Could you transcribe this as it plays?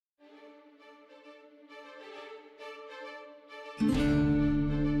Welcome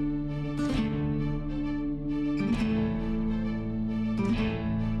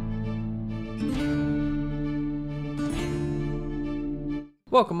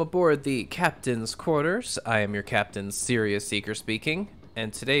aboard the Captain's Quarters. I am your Captain, Sirius Seeker speaking,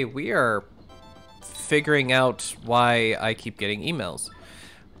 and today we are figuring out why I keep getting emails.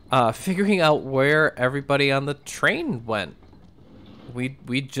 Figuring out where everybody on the train went.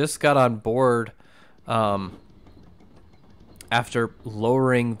 We just got on board after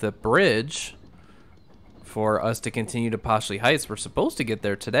lowering the bridge for us to continue to Poshley Heights. We're supposed to get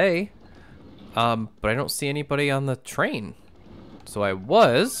there today, but I don't see anybody on the train. So I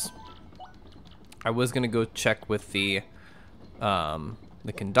was gonna go check with the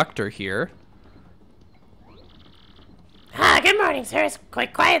conductor here. Good morning, sir. It's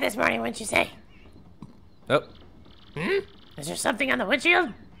quite quiet this morning, wouldn't you say? Oh. Is there something on the windshield?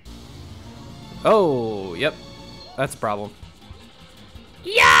 Oh, yep. That's a problem.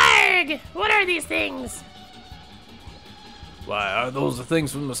 Yarg! What are these things? Why, are those the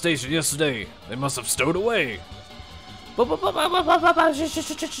things from the station yesterday? They must have stowed away. What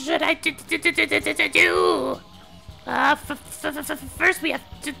should I do? First we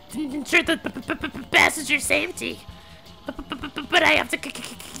have to ensure the passenger safety. But I have to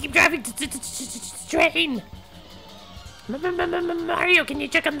keep driving the train. Mario, can you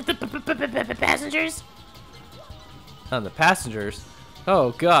check on the passengers? On the passengers?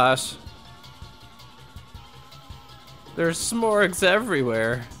 Oh gosh. There's smorgs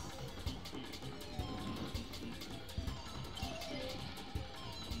everywhere.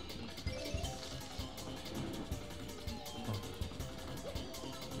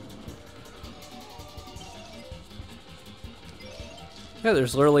 Yeah,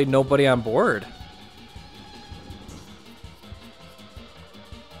 there's literally nobody on board.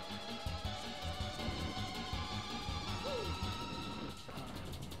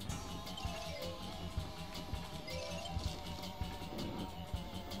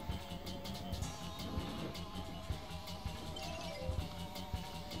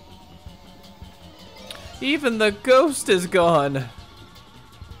 Even the ghost is gone.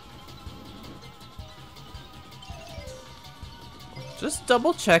 Just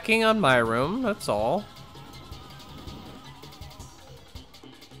double checking on my room, that's all.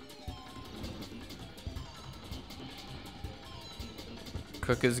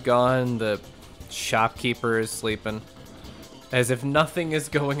 Cook is gone, the shopkeeper is sleeping. As if nothing is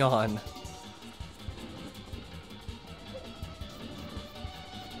going on.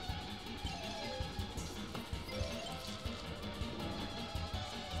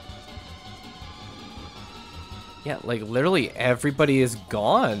 Yeah, like literally everybody is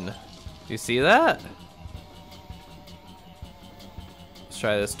gone. You see that? Let's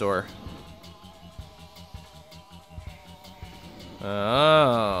try this door.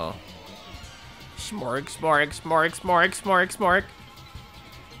 Oh. Smorg, smorg, smorg, smorg, smorg, smorg.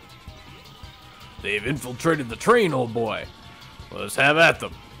 They've infiltrated the train, old boy. Let's have at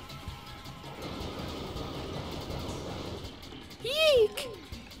them. Yeek!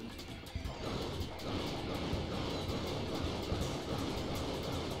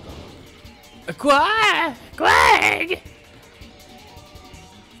 Quag!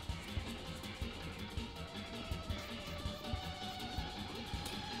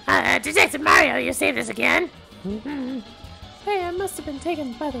 Detective Mario, you saved us again. Hey, I must have been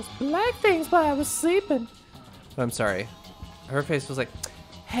taken by those black things while I was sleeping. I'm sorry. Her face was like,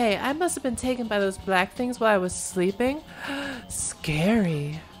 Hey, I must have been taken by those black things while I was sleeping.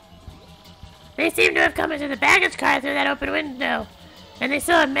 Scary. They seem to have come into the baggage car through that open window. And they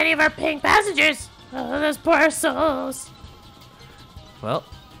still have many of our paying passengers. Oh, those poor souls. well,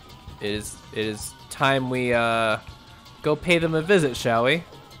 it is time we go pay them a visit, shall we?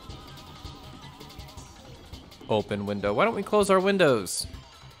 Open window. Why don't we close our windows?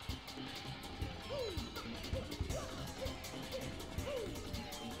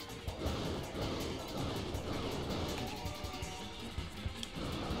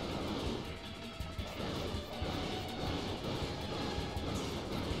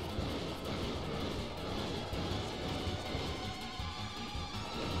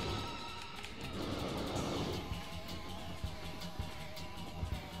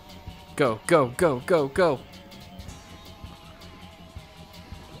 Go, go, go, go, go.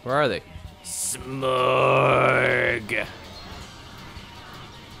 Where are they? Smorg.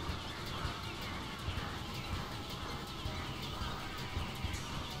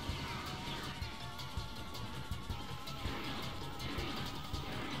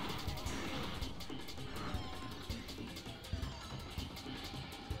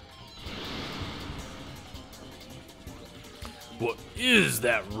 What is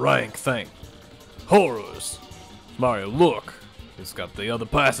that rank thing? Horrors! Mario, look! It's got the other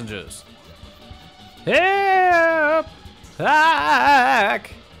passengers. Help!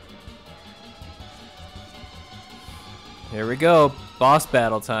 Hack! Here we go. Boss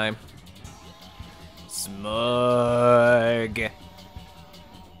battle time. Smug.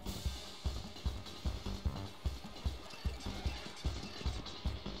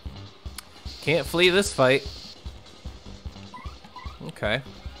 Can't flee this fight. Okay.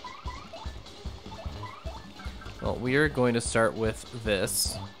 Well, we are going to start with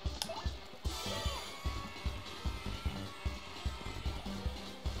this.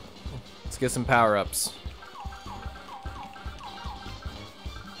 Let's get some power-ups.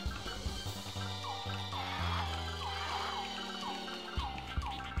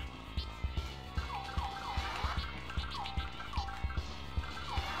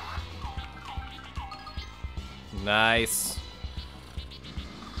 Nice.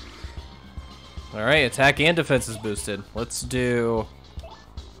 All right, attack and defense is boosted. Let's do...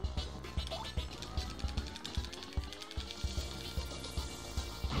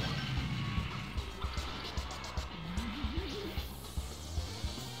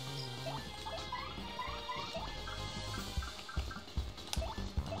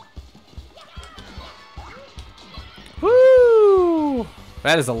 Woo!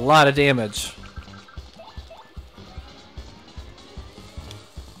 That is a lot of damage.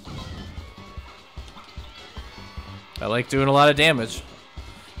 I like doing a lot of damage.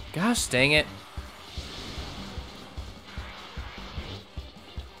 Gosh dang it.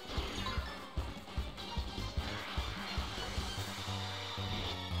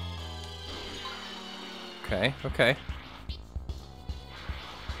 Okay, okay.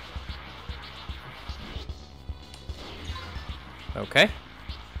 Okay.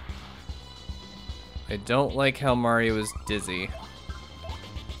 I don't like how Mario is dizzy.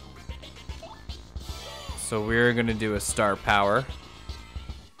 So we're gonna do a star power.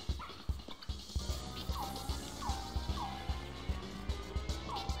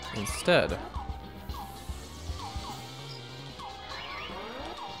 Instead.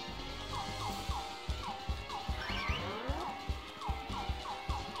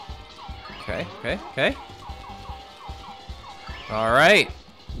 Okay, okay, okay. All right.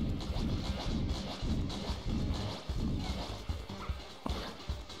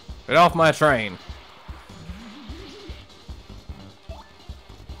 Get off my train.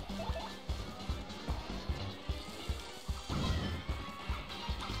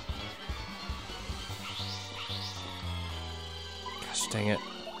 Gosh dang it.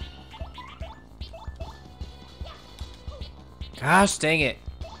 Gosh dang it.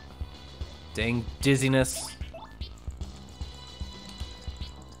 Dang dizziness.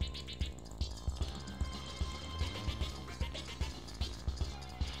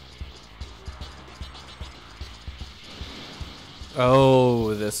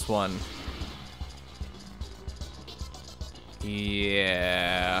 Oh, this one.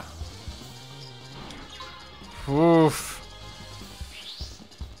 Yeah. Oof.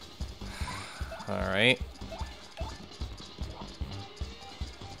 All right.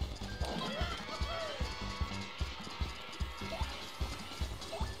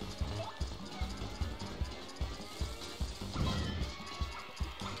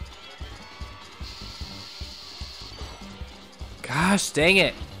 Gosh dang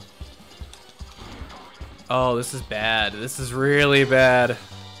it. Oh, this is bad. This is really bad.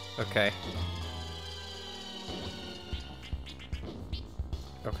 Okay.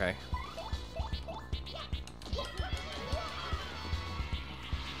 Okay.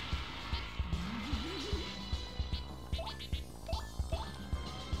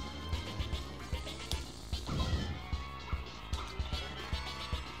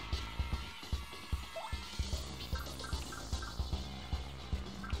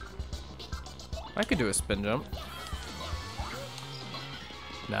 I could do a spin jump.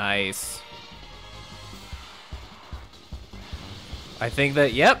 Nice. I think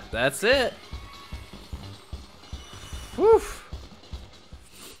that, yep, that's it. Whew.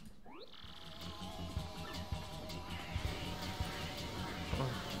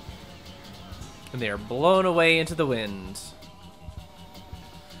 And they are blown away into the wind.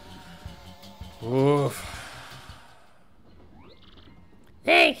 Oof.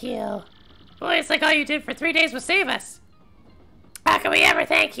 Thank you. Boy, it's like all you did for 3 days was save us. How can we ever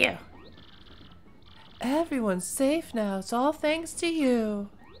thank you? Everyone's safe now. It's all thanks to you.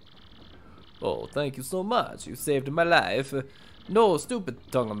 Oh, thank you so much. You saved my life. No stupid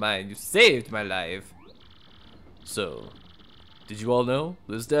tongue of mine. You saved my life. So, did you all know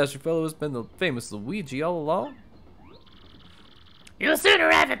this Dasher fellow has been the famous Luigi all along? You will soon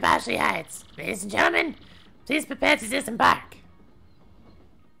arrive at Bashley Heights. Ladies and gentlemen, please prepare to disembark.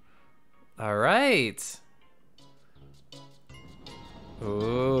 All right.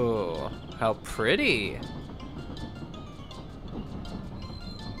 Ooh, how pretty.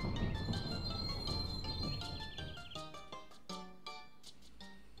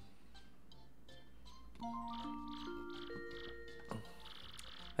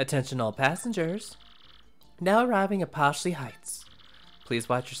 Attention all passengers. Now arriving at Poshley Heights. Please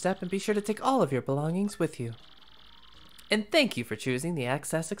watch your step and be sure to take all of your belongings with you. And thank you for choosing the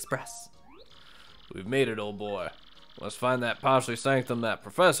Access Express. We've made it, old boy. Let's find that Poshley sanctum that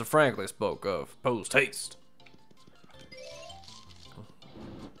Professor Franklin spoke of, post haste.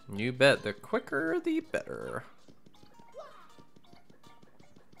 You bet, the quicker the better.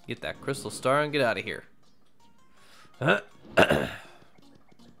 Get that crystal star and get out of here.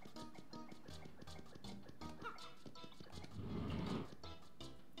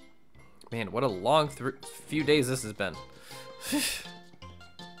 Man, what a long few days this has been.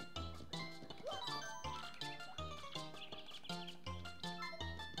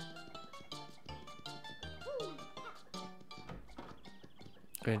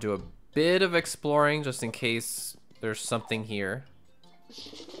 Gonna do a bit of exploring just in case there's something here.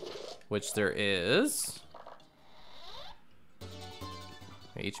 Which there is.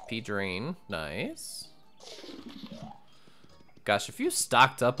 HP drain, nice. Gosh, if you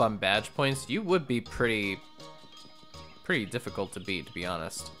stocked up on badge points, you would be pretty difficult to beat, to be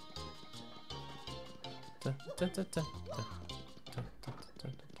honest.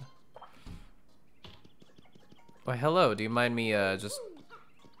 Why, hello, do you mind me just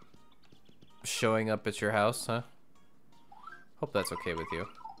showing up at your house, huh? Hope that's okay with you.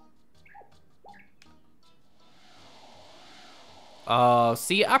 Oh,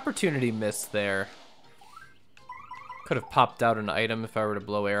 see, opportunity missed there. Could have popped out an item if I were to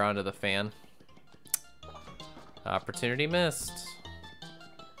blow air onto the fan. Opportunity missed.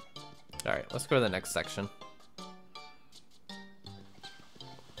 Alright, let's go to the next section.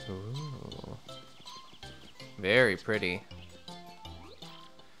 Ooh. Very pretty.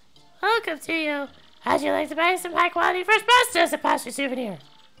 Welcome to you. How'd you like to buy some high quality fresh pasta as a pasta souvenir?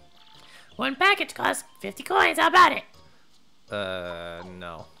 One package costs 50 coins. How about it?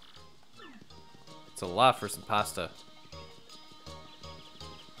 No. It's a lot for some pasta.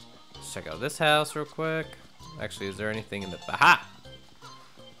 Let's check out this house real quick. Actually, is there anything in the... Aha!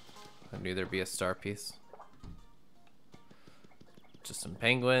 I knew there'd be a star piece. Just some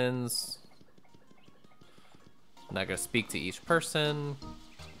penguins. I'm not gonna speak to each person,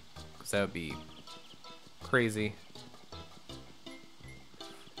 because that would be crazy.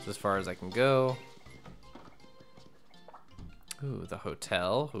 It's as far as I can go. Ooh, the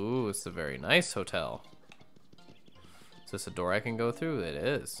hotel. Ooh, it's a very nice hotel. Is this a door I can go through? It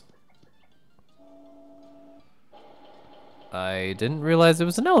is. I didn't realize it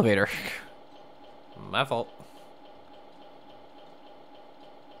was an elevator. My fault.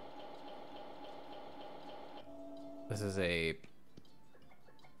 This is a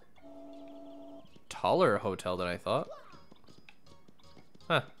taller hotel than I thought.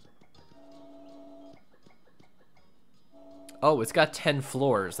 Huh. Oh, it's got 10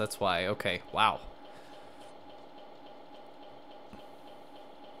 floors, that's why. Okay, wow.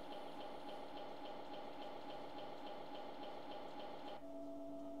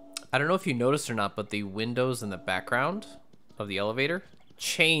 I don't know if you noticed or not, but the windows in the background of the elevator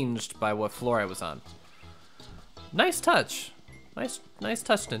changed by what floor I was on. Nice touch. Nice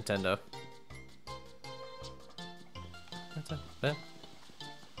touch, Nintendo.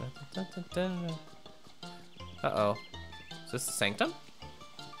 Uh-oh. Is this the Sanctum?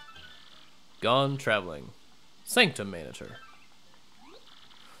 Gone traveling. Sanctum manager.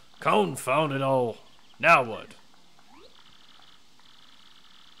 Confound it all. Now what?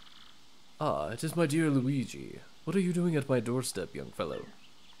 Ah, it is my dear Luigi. What are you doing at my doorstep, young fellow?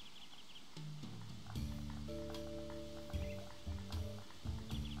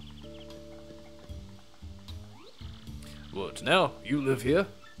 What, now? You live here?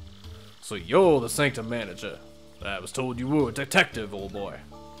 So you're the Sanctum manager. I was told you were a detective, old boy.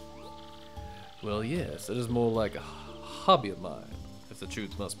 Well, yes, it is more like a hobby of mine, if the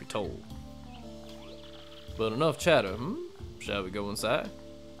truth must be told. But enough chatter, Shall we go inside?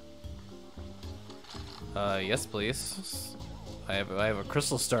 Yes, please. I have a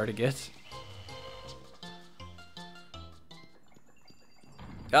crystal star to get.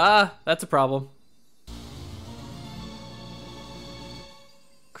 Ah, that's a problem.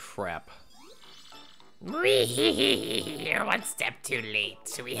 Crap. You're one step too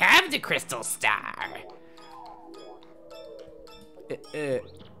late. We have the crystal star.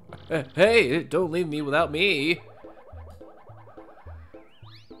 Hey, don't leave me without me.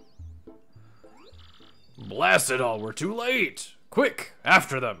 Blast it all, we're too late. Quick,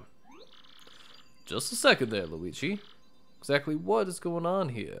 after them. Just a second there, Luigi. Exactly what is going on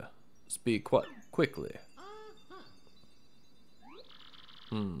here? Speak quite quickly.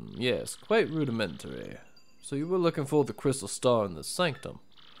 Yes, quite rudimentary. So you were looking for the crystal star in the sanctum?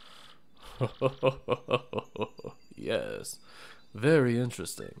 Yes, very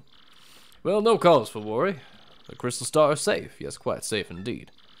interesting. Well, no cause for worry. The crystal star is safe. Yes, quite safe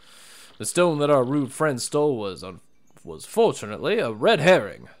indeed. The stone that our rude friend stole was fortunately a red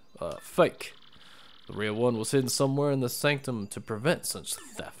herring, a fake. The real one was hidden somewhere in the sanctum to prevent such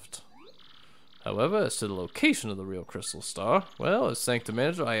theft. However, as to the location of the real crystal star, well, as sanctum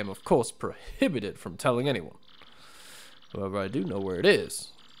manager, I am of course prohibited from telling anyone. However, I do know where it is.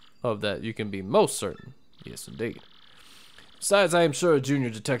 Of that you can be most certain. Yes, indeed. Besides, I am sure a junior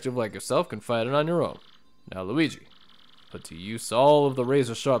detective like yourself can find it on your own. Now, Luigi, put to use all of the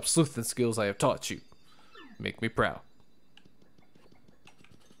razor-sharp sleuthing skills I have taught you. Make me proud.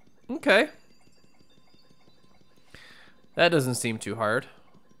 Okay. That doesn't seem too hard.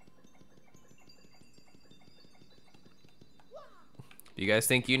 Do you guys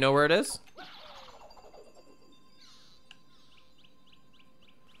think you know where it is?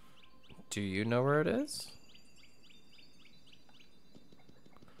 Do you know where it is?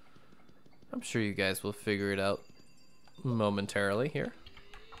 I'm sure you guys will figure it out momentarily here.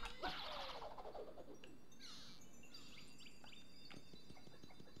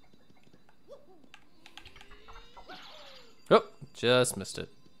 Oh, just missed it.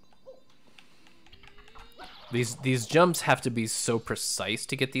 These jumps have to be so precise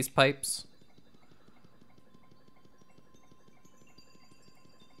to get these pipes.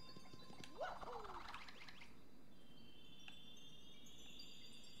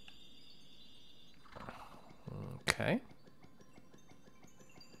 Okay.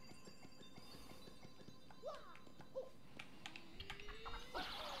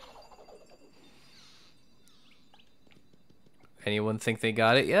 Anyone think they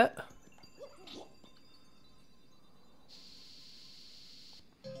got it yet?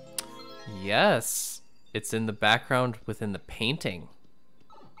 Yes, it's in the background within the painting.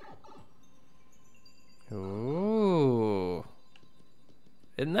 Ooh.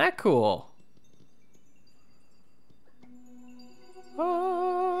 Isn't that cool?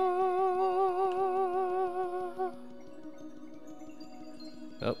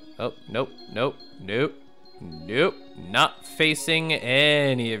 Oh, nope, nope, nope, nope. Not facing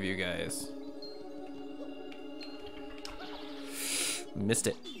any of you guys. Missed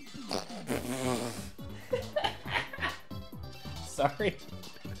it. Sorry.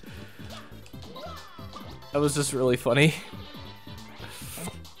 That was just really funny.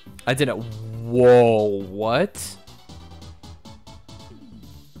 I did it. Whoa, what?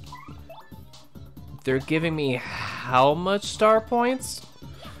 They're giving me how much star points?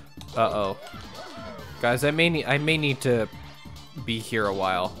 Uh-oh. Guys, I may need to be here a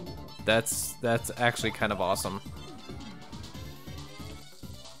while. That's actually kind of awesome.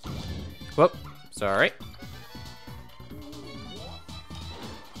 Whoop, sorry.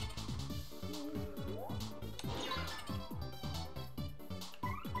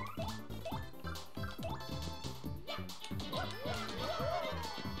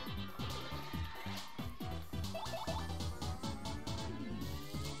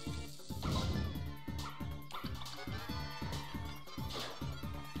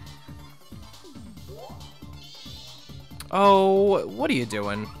 Oh, what are you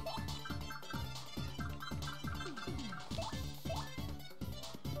doing?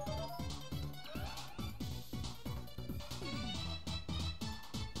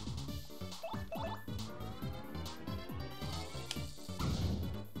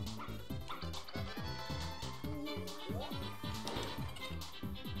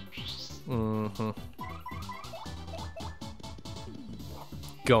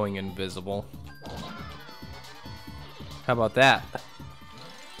 Going invisible. How about that?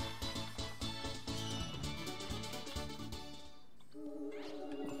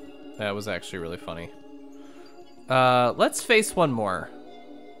 That was actually really funny. Let's face one more.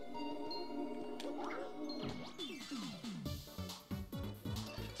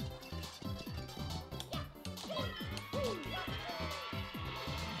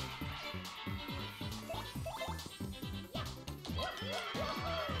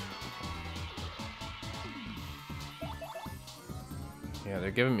 Yeah,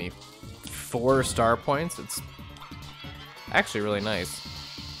 they're giving me 4 star points. It's actually really nice.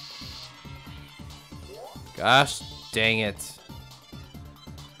 Gosh dang it.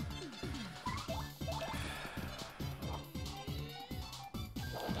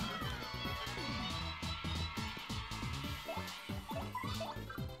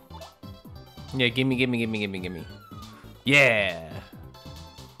 Yeah, gimme, gimme, gimme, gimme, gimme. Yeah.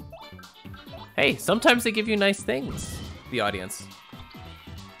 Hey, sometimes they give you nice things, the audience.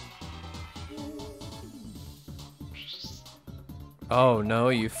 Oh no,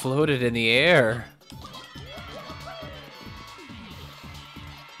 you floated in the air.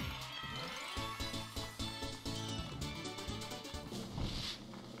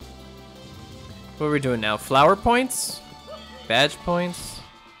 What are we doing now? Flower points? Badge points?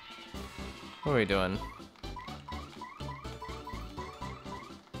 What are we doing?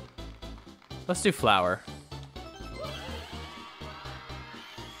 Let's do flower.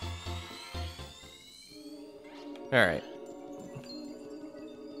 Alright.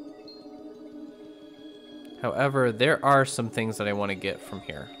 However, there are some things that I want to get from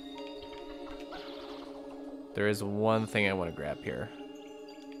here. There is one thing I want to grab here.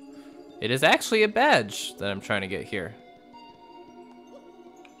 It is actually a badge that I'm trying to get here.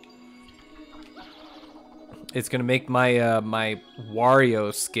 It's gonna make my my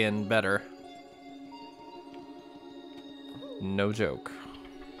Wario skin better. No joke.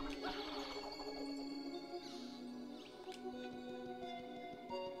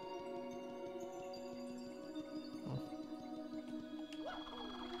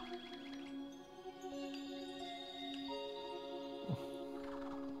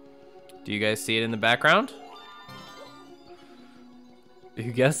 Do you guys see it in the background?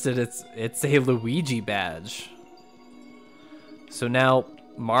 You guessed it, it's a Luigi badge. So now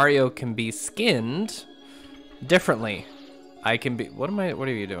Mario can be skinned differently. I can be, what are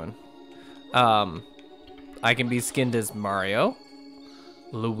you doing? I can be skinned as Mario,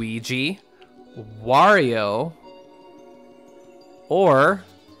 Luigi, Wario, or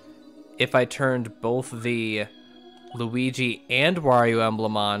if I turned both the Luigi and Wario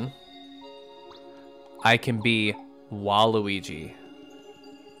emblem on, I can be Waluigi.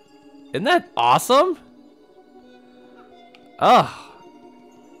 Isn't that awesome? Oh.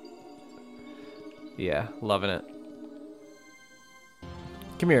 Yeah, loving it.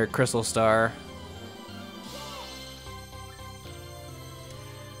 Come here, Crystal Star.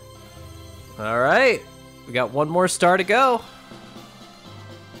 All right, we got one more star to go.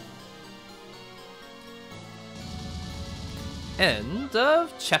 End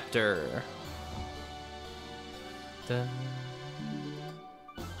of chapter. Dun.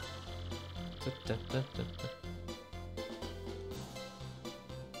 Dun, dun, dun, dun, dun.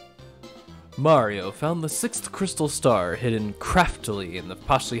 Mario found the 6th crystal star hidden craftily in the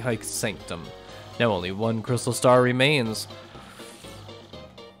partially hiked sanctum. Now only one crystal star remains.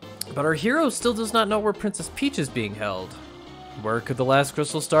 But our hero still does not know where Princess Peach is being held. Where could the last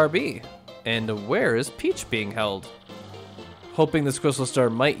crystal star be? And where is Peach being held? Hoping this crystal star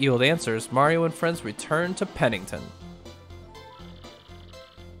might yield answers, Mario and friends return to Pennington.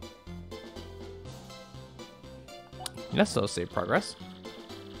 Yes, so save progress.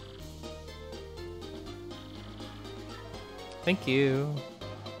 Thank you.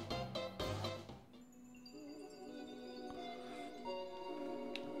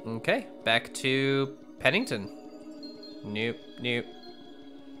 Okay, back to Pennington. Nope, nope.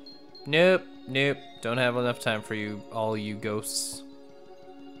 Nope, nope. Don't have enough time for you, all you ghosts.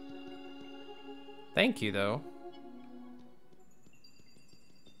 Thank you, though.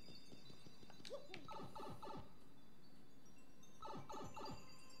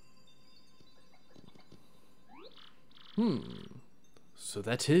 So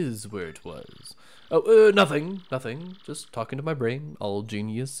that is where it was. Oh, nothing. Just talking to my brain. All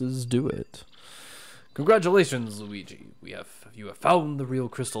geniuses do it. Congratulations, Luigi. You have found the real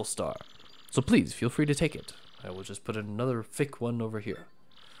crystal star. So please, feel free to take it. I will just put another fake one over here.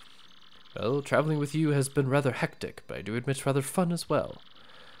 Well, traveling with you has been rather hectic, but I do admit rather fun as well.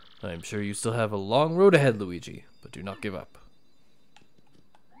 I'm sure you still have a long road ahead, Luigi, but do not give up.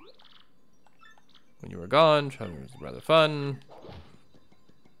 When you were gone, traveling was rather fun.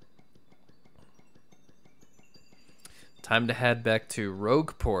 Time to head back to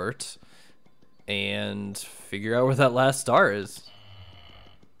Rogueport and figure out where that last star is.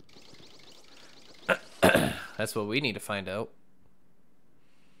 That's what we need to find out.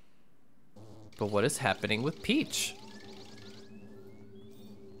 But what is happening with Peach?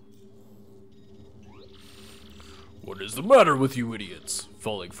 What is the matter with you idiots?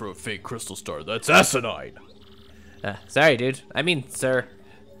 Falling for a fake crystal star, that's asinine! Sorry, dude. I mean, sir.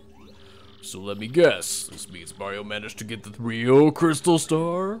 So let me guess, this means Mario managed to get the real crystal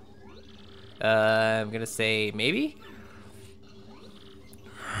star? I'm gonna say maybe?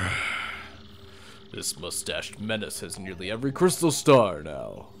 This mustached menace has nearly every crystal star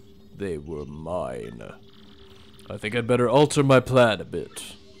now. They were mine. I think I'd better alter my plan a bit.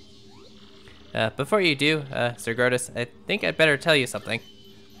 Before you do, Sir Grotus, I think I'd better tell you something.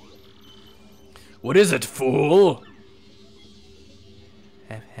 What is it, fool?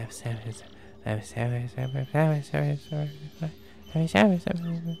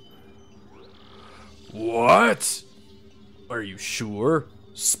 What? Are you sure?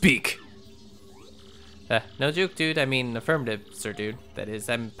 Speak. No joke, dude. I mean affirmative, sir, dude. That is,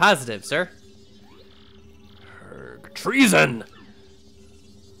 I'm positive, sir. Treason!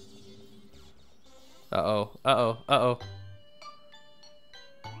 Uh-oh, uh-oh, uh-oh.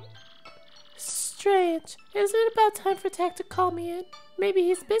 Strange. Isn't it about time for Tech to call me in? Maybe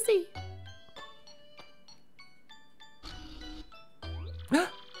he's busy.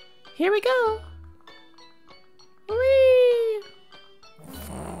 Here we go. Whee!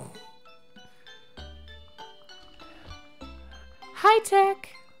 Hi, Tech.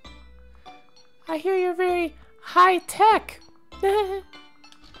 I hear you're very high tech.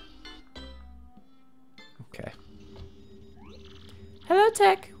 Okay. Hello,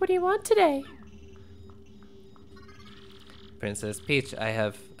 Tech. What do you want today? Princess Peach, I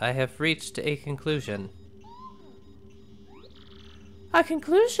have reached a conclusion. A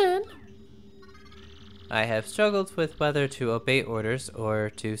conclusion? I have struggled with whether to obey orders or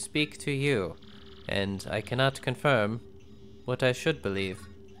to speak to you, and I cannot confirm what I should believe.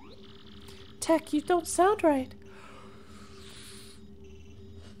 Tech, you don't sound right.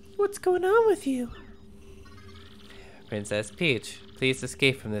 What's going on with you? Princess Peach, please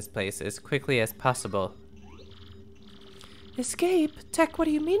escape from this place as quickly as possible. Escape? Tech, what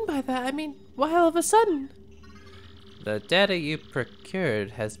do you mean by that? I mean, why all of a sudden? The data you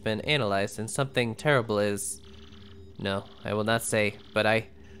procured has been analyzed and something terrible is... No, I will not say, but I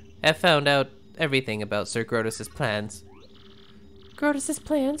have found out everything about Sir Grotus's plans. Grotus's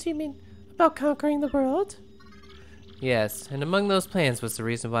plans? You mean about conquering the world? Yes, and among those plans was the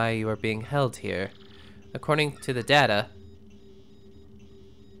reason why you are being held here. According to the data...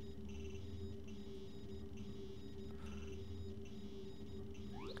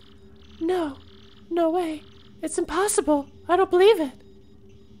 No. No way. It's impossible. I don't believe it.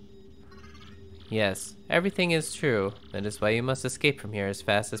 Yes, everything is true. That is why you must escape from here as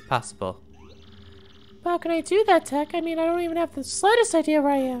fast as possible. But how can I do that, Tech? I mean, I don't even have the slightest idea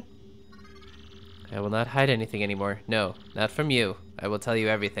where I am. I will not hide anything anymore. No, not from you. I will tell you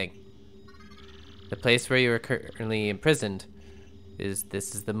everything. The place where you are currently imprisoned is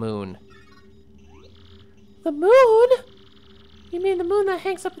the moon. The moon? You mean the moon that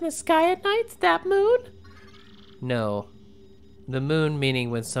hangs up in the sky at night? That moon? No. The moon meaning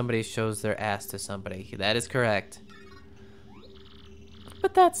when somebody shows their ass to somebody. That is correct.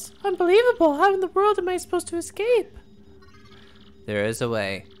 But that's unbelievable. How in the world am I supposed to escape? There is a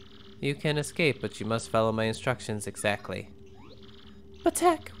way. You can escape, but you must follow my instructions exactly. But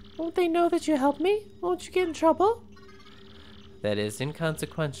Tech, won't they know that you helped me? Won't you get in trouble? That is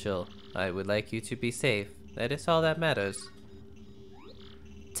inconsequential. I would like you to be safe. That is all that matters.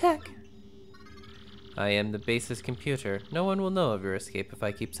 Tech. I am the base's computer. No one will know of your escape if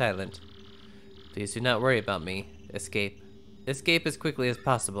I keep silent. Please do not worry about me. Escape. Escape as quickly as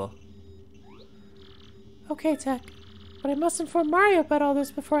possible. Okay, Tech. But I must inform Mario about all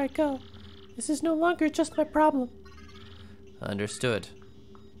this before I go. This is no longer just my problem. Understood.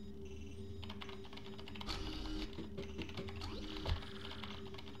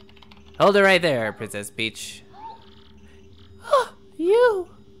 Hold it right there, Princess Peach. You!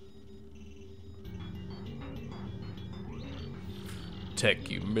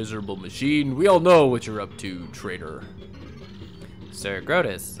 Tech, you miserable machine. We all know what you're up to, traitor. Sir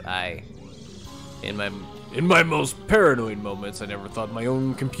Grotus, In my most paranoid moments, I never thought my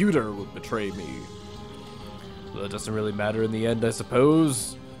own computer would betray me. Well, it doesn't really matter in the end, I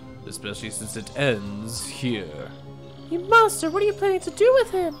suppose. Especially since it ends here. You monster! What are you planning to do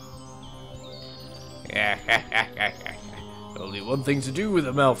with him? Only one thing to do with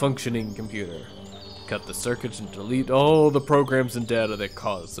a malfunctioning computer. Cut the circuits and delete all the programs and data that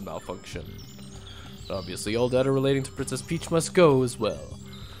caused the malfunction. Obviously, all data relating to Princess Peach must go as well.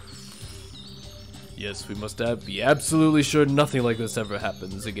 Yes, we must be absolutely sure nothing like this ever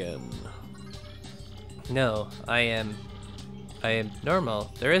happens again. No, I am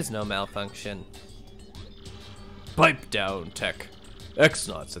normal. There is no malfunction. Pipe down, Tech. X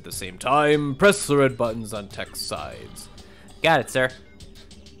knots at the same time. Press the red buttons on Tech's sides. Got it, sir.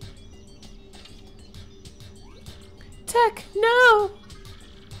 Tech, no!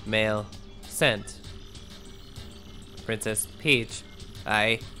 Mail sent. Princess Peach,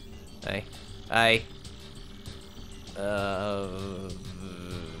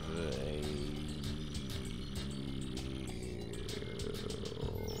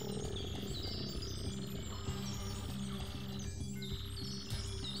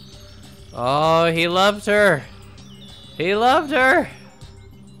 Oh, he loved her. He loved her.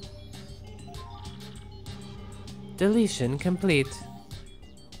 Deletion complete.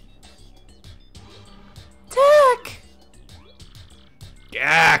 Tack!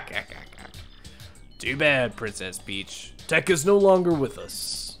 Gah, gah, gah, gah. Too bad, Princess Peach. Tech is no longer with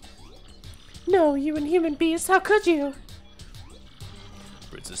us. No, you inhuman beast, how could you?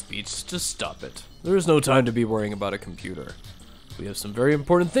 Princess Peach, just stop it. There is no time to be worrying about a computer. We have some very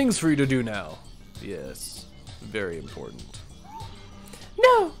important things for you to do now. Yes, very important.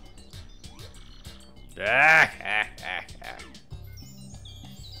 No!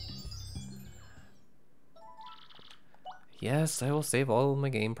 Yes, I will save all my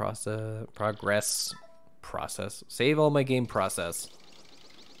game progress. Save all my game process.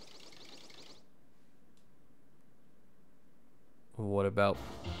 What about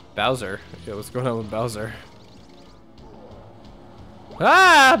Bowser? Yeah, what's going on with Bowser?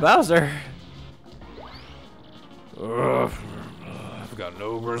 Ah, Bowser! Ugh, I've got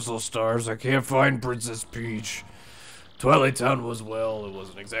no crystal stars. I can't find Princess Peach. Twilight Town was, well, it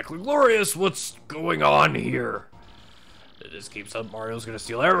wasn't exactly glorious. What's going on here? It just keeps up. Mario's gonna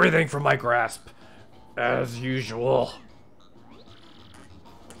steal everything from my grasp. As usual.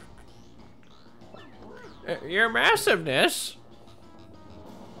 Your massiveness?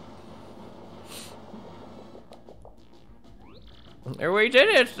 We did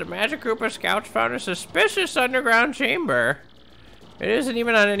it! The Magic Group of Scouts found a suspicious underground chamber. It isn't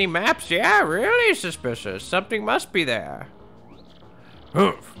even on any maps. Yeah, really suspicious. Something must be there.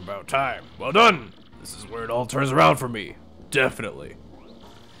 Humph, about time. Well done. This is where it all turns around for me. Definitely.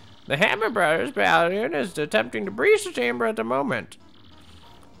 The Hammer Brothers battalion is attempting to breach the chamber at the moment.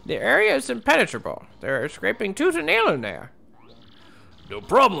 The area is impenetrable. They're scraping tooth and nail in there. No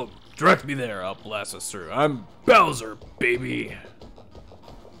problem. Direct me there. I'll blast us through. I'm Bowser, baby.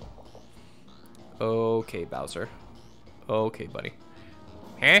 Okay, Bowser. Okay, buddy.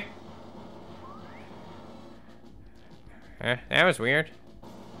 Huh? That was weird.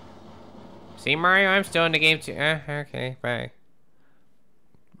 See, Mario, I'm still in the game too. Okay, bye.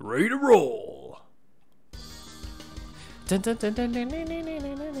 Ready to roll. Dun, dun, dun, dun, dun, dun, dun, dun,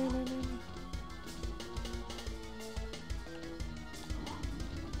 dun, dun, dun.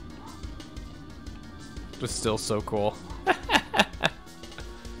 It was still so cool.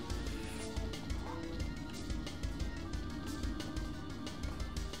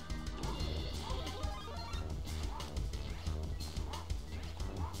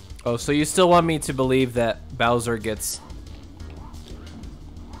 Oh, so you still want me to believe that Bowser gets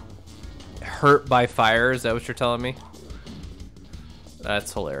hurt by fire? Is that what you're telling me?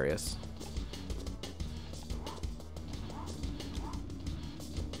 That's hilarious.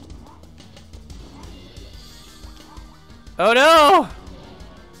 Oh no!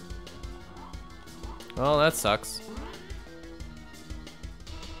 Well, that sucks.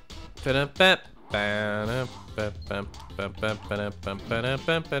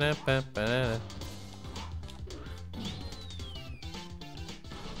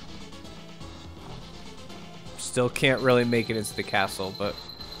 Still can't really make it into the castle, but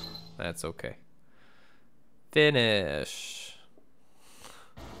that's okay. Finish.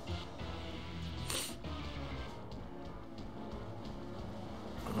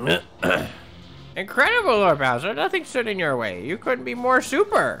 Incredible, Lord Bowser. Nothing stood in your way. You couldn't be more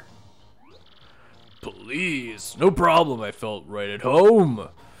super. Please. No problem. I felt right at home.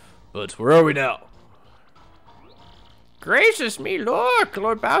 But where are we now? Gracious me, look!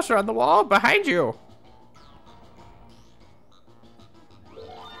 Lord Bowser on the wall behind you.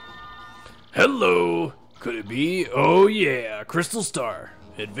 Hello. Could it be? Oh yeah, Crystal Star.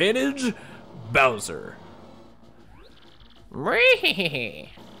 Advantage, Bowser.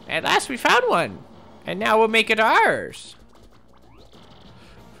 At last we found one. And now we'll make it ours.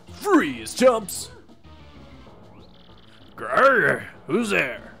 Freeze, chumps. Grr, who's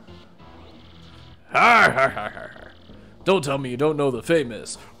there? Har, har, har, har. Don't tell me you don't know the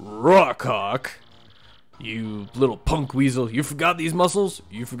famous Rockhawk. You little punk weasel, you forgot these muscles?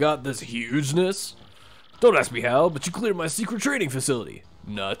 You forgot this hugeness? Don't ask me how, but you cleared my secret training facility.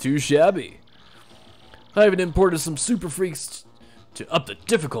 Not too shabby. I even imported some super freaks to up the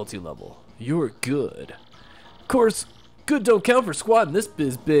difficulty level. You're good. Of course, good don't count for squat in this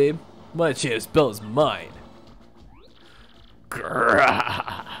biz, babe. My champ belt is mine.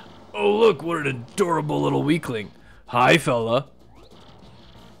 Grrrah. Oh, look, what an adorable little weakling. Hi, fella.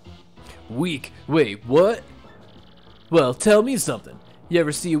 Weak? Wait, what? Well, tell me something. You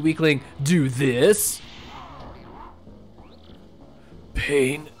ever see a weakling do this?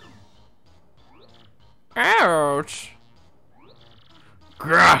 Pain. Ouch.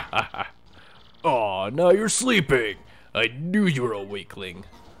 Grah. Aw, now you're sleeping. I knew you were a weakling.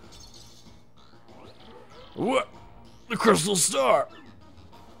 What? The crystal star.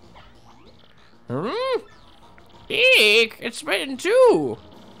 Eek, it's split in two.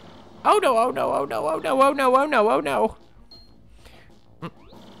 Oh no, oh no, oh no, oh no, oh no, oh no, oh no.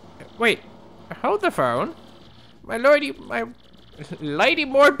 Wait, hold the phone. My lady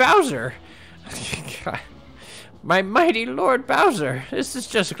Lord Bowser. My mighty Lord Bowser. This is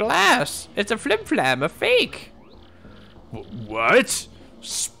just glass. It's a flim-flam, a fake. What?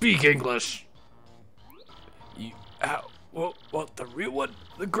 Speak English. You, what, the real one?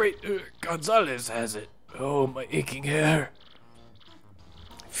 The great Gonzalez has it. Oh, my aching hair.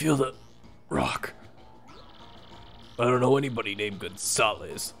 Feel the rock. I don't know anybody named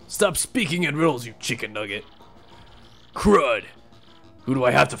Gonzalez. Stop speaking in riddles, you chicken nugget. Crud. Who do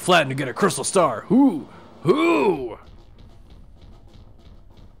I have to flatten to get a crystal star? Who? Who?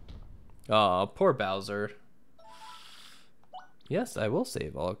 Aw, poor Bowser. Yes, I will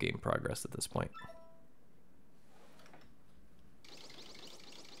save all game progress at this point.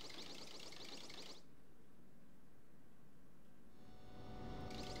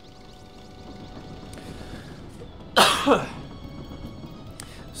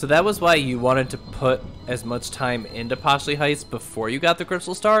 So that was why you wanted to put as much time into Poshley Heights before you got the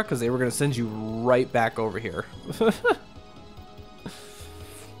Crystal Star, because they were going to send you right back over here.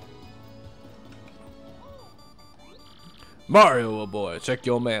 Mario, boy, check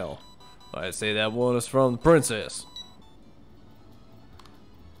your mail. I say that one is from the princess.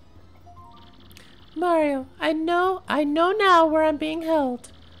 Mario, I know now where I'm being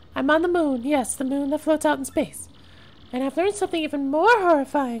held. I'm on the moon, yes, the moon that floats out in space. And I've learned something even more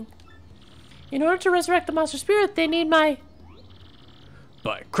horrifying. In order to resurrect the monster spirit, they need my...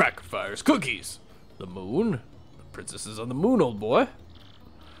 By Cracker Fire's cookies. The moon? The princess is on the moon, old boy.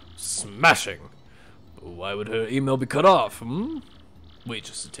 Smashing. But why would her email be cut off, hmm? Wait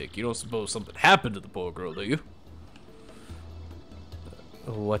just a tick. You don't suppose something happened to the poor girl, do you?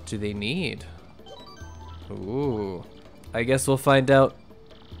 What do they need? Ooh. I guess we'll find out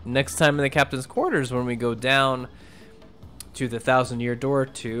next time in the captain's quarters when we go down to the 1,000-year door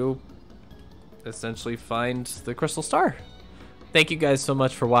to essentially find the crystal star. Thank you guys so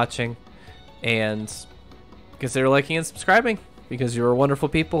much for watching, and consider liking and subscribing because you're wonderful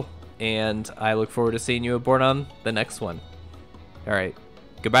people, and I look forward to seeing you aboard on the next one. All right,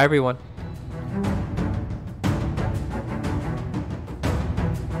 goodbye everyone.